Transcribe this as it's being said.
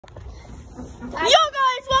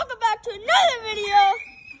guys, welcome back to another video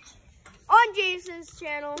on Jason's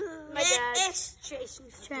channel. My dad. It's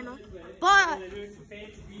Jason's channel. But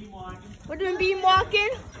we're doing beam walking.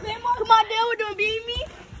 Come on, Dale, we're doing beam me.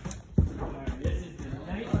 This is the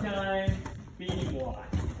nighttime beam walk.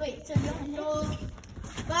 Wait, so you don't know.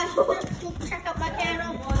 Guys, go check out my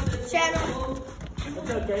channel.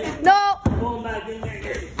 It's okay. No. Going back in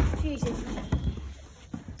there. Jesus.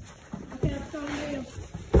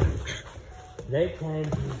 Nighttime.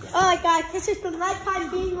 Alright guys, this is the nighttime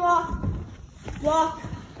beam walk. Not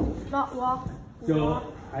walk.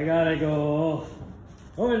 So I gotta go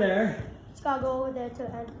over there Just gotta go over there to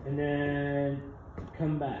the end. and then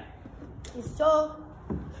come back. So,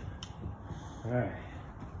 Alright.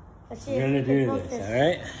 let's see We're if gonna we can do book this,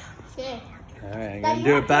 alright? Okay. Alright, I'm Daddy, gonna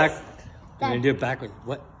do it back. Dad. I'm gonna do it backward.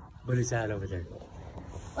 What is that over there?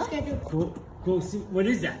 Let's go do it. Go see, what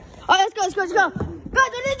is that? Oh, let's go. Guys, what is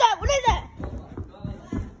that? What is that?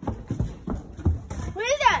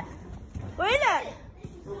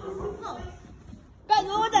 Guys,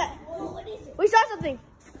 what was that? We saw something.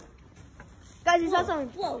 Guys, we saw something.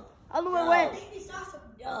 Whoa. I don't know where it went.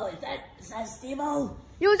 Yo, is that Steve-O?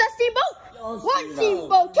 Yo, was that Steamboat? Yo, One Steamboat.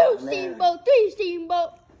 Steamboat, two Man. Steamboat, three Steamboat.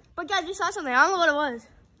 But guys, we saw something. I don't know what it was.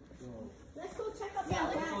 Let's go check up on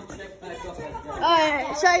that.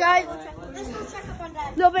 Alright, sorry guys. Let's go check up on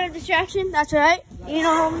that. Little bit of distraction, that's right. You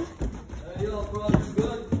know, homies. Hey, yo, bro, you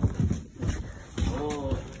good?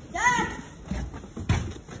 Dad!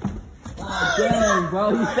 Dang, bro,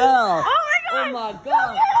 he fell. Oh my god! Oh my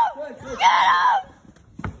god. Get him!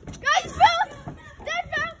 Guys, fell! Dad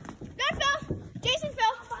fell! Jason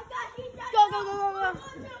fell! Oh my god, he died! Go!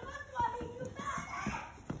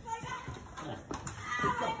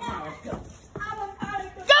 Go!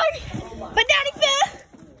 But Daddy fell!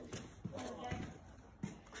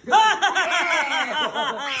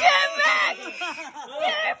 Get back!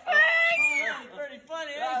 Pretty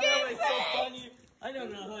funny, Yeah, that was so funny. I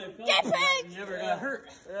don't know how it felt. Get back! You never got hurt.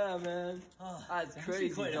 Yeah, man. That's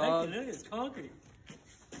crazy, Quite dog. Look, it's concrete.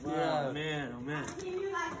 Yeah. Oh man.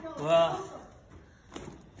 Well,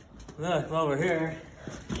 look, while we're here.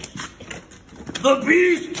 The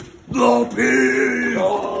beast!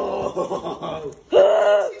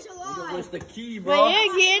 Where's the key, bro? Right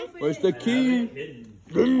here again. Where's the key?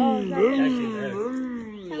 Actually,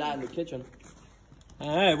 Not in the kitchen.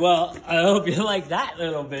 Alright, well, I hope you like that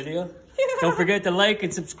little video. Don't forget to like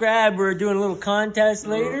and subscribe. We're doing a little contest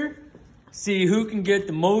later. See who can get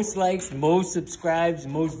the most likes, most subscribes,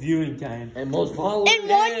 most viewing time. And most followers. In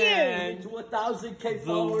 1 year. And to 1,000K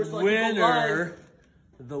followers. The like you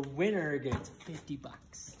go live. winner gets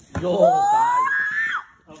 $50. Yo,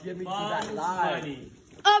 guys. Give me to that live. Money.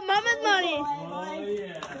 Oh, Mama's money. Oh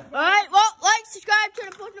yeah. Alright, well, like, subscribe, turn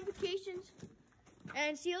on post notifications,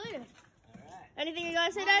 and see you later. Anything you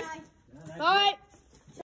gotta say, Dad? Alright.